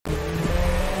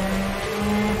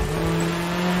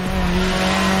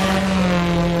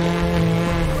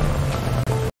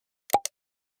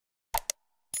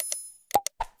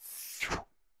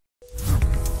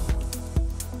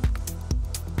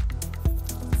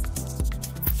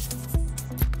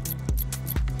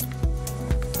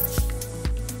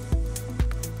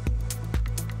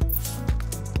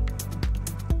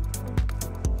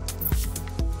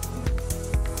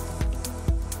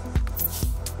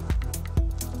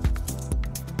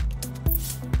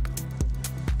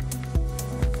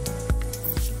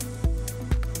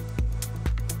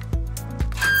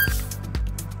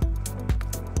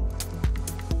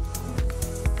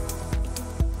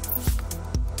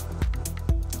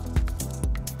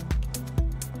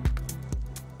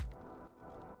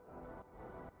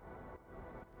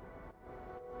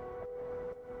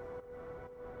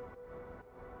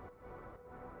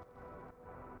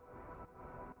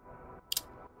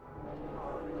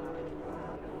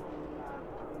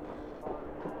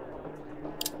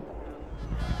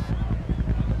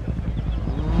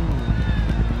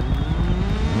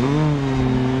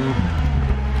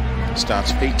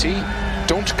starts 80,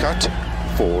 don't cut,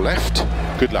 4 left,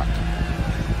 good luck.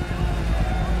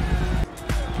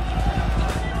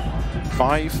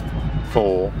 5,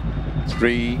 4,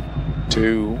 3,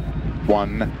 2,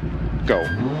 1, go.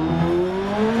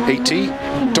 80,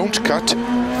 don't cut,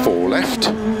 4 left,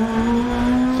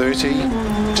 30,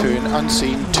 turn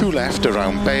unseen, 2 left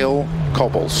around bale,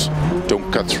 cobbles.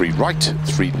 Don't cut, 3 right,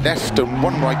 3 left and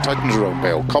 1 right, tightens around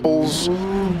bale, cobbles.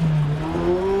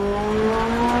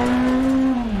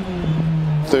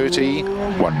 30,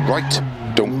 1 right,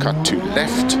 don't cut, 2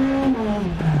 left.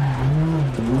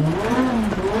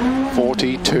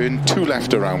 40, turn 2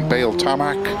 left around bale,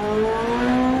 tarmac.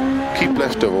 Keep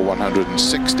left over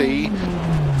 160.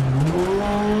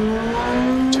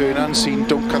 Turn unseen,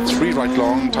 don't cut, 3 right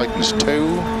long, tightens 2.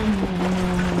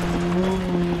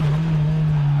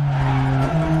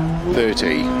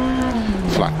 30,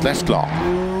 flat left long.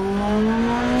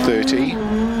 30,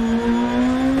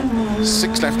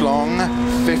 6 left long,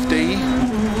 50,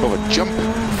 over jump,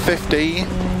 50,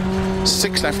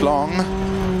 6 left long,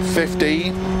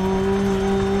 50,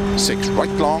 6 right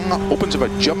long, opens of a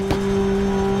jump,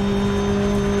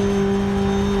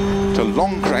 to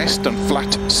long crest and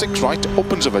flat, 6 right,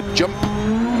 opens of a jump,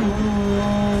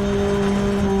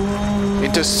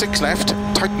 into 6 left,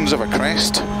 tightens of a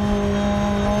crest,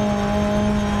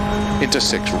 into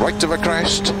 6 right of a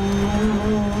crest,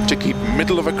 to keep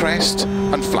middle of a crest,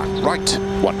 and flat right,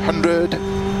 100,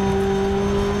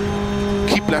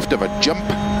 keep left of a jump,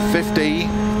 50,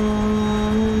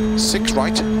 6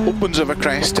 right, opens of a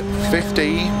crest,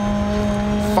 50,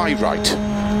 5 right,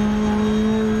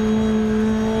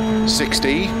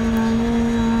 60,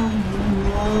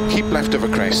 keep left of a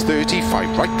crest, 30,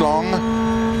 5 right long,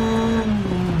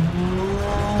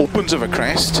 opens of a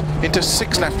crest, into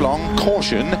 6 left long,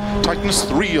 caution, tightens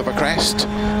 3 of a crest,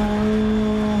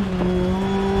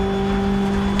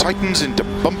 tightens into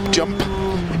bump jump,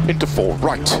 into 4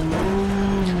 right,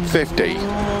 50,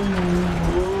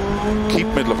 keep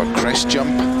middle of a crest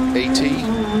jump, 80,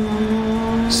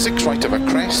 6 right of a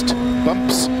crest,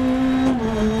 bumps,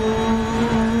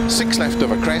 6 left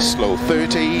of a crest, slow,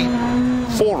 30,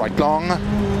 4 right long,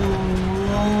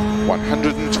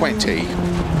 120,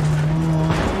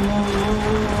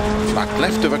 flat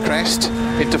left of a crest,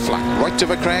 into flat right of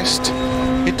a crest,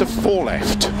 into 4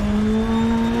 left,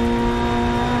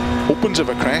 opens of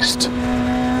a crest,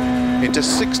 into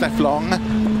 6 left long,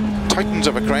 tightens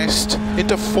of a crest,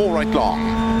 into 4 right long,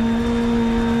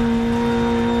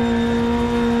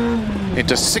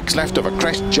 into 6 left of a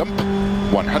crest jump,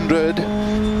 100,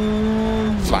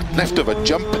 flat left of a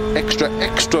jump,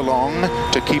 extra long,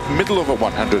 to keep middle of a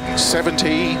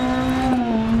 170,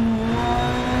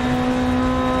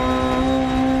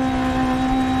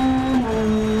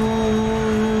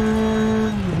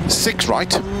 6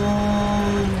 right,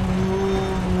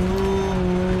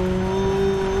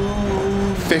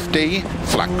 50,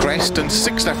 flat crest and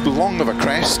 6 left long of a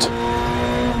crest,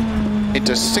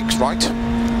 into 6 right,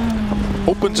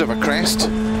 opens of a crest,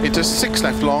 into 6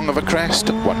 left long of a crest,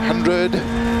 100,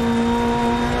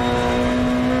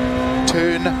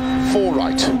 turn 4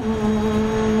 right,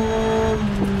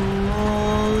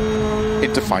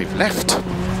 into 5 left,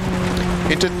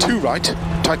 into 2 right,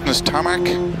 tightens tarmac,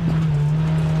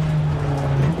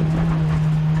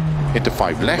 into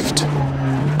 5 left,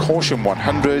 caution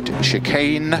 100,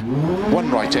 chicane,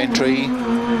 1 right entry,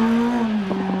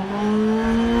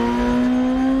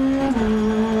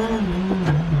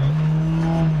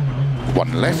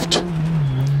 1 left,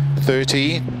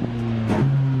 30,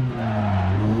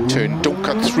 turn, don't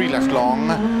cut, 3 left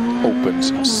long,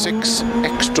 opens 6,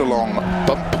 extra long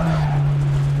bump,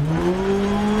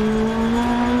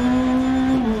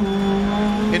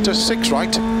 into 6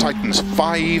 right, tightens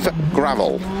 5,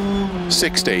 gravel,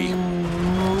 60,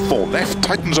 4 left,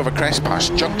 tightens over crest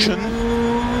past junction,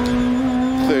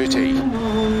 30,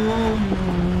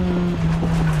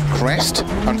 crest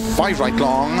and 5 right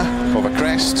long over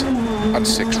crest and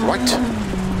 6 right,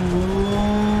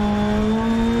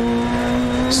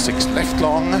 6 left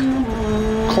long,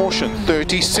 caution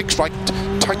 30, 6 right,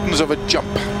 tightens over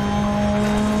jump,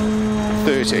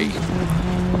 30,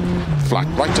 flat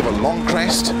right of a long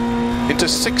crest, into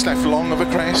 6 left long of a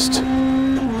crest,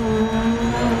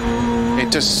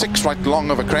 into 6 right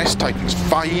long of a crest, tightens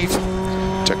 5,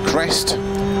 to crest,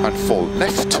 and 4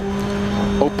 left,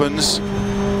 opens,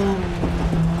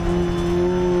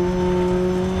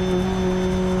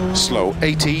 slow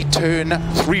 80, turn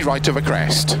 3 right of a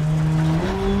crest,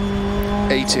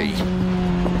 80,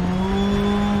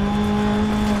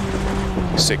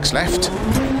 6 left,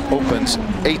 opens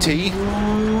 80,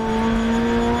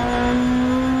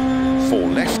 4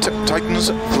 left, tightens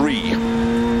 3,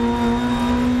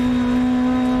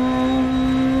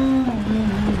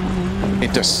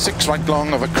 into 6 right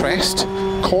long of a crest,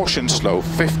 caution slow,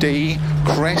 50,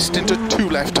 crest into 2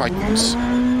 left tightens.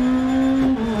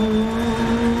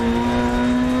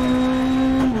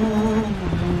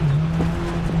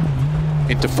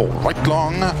 Into 4 right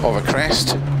long of a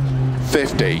crest,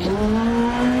 50.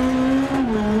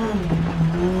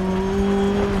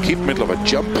 Keep middle of a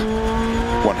jump,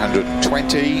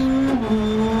 120.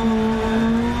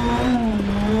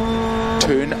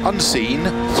 Turn unseen,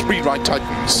 3 right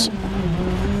tightens.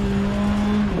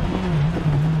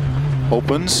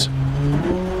 Opens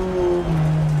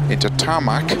into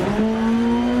tarmac,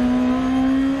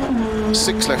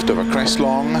 6 left of a crest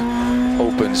long,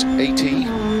 opens 80,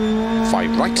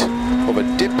 5 right of a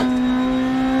dip,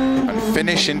 and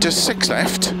finish into 6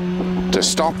 left to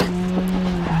stop.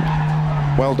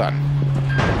 Well done.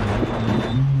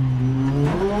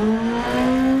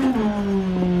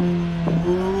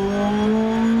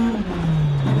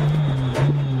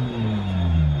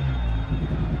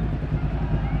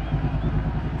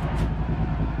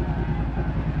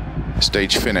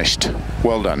 Stage finished.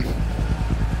 Well done.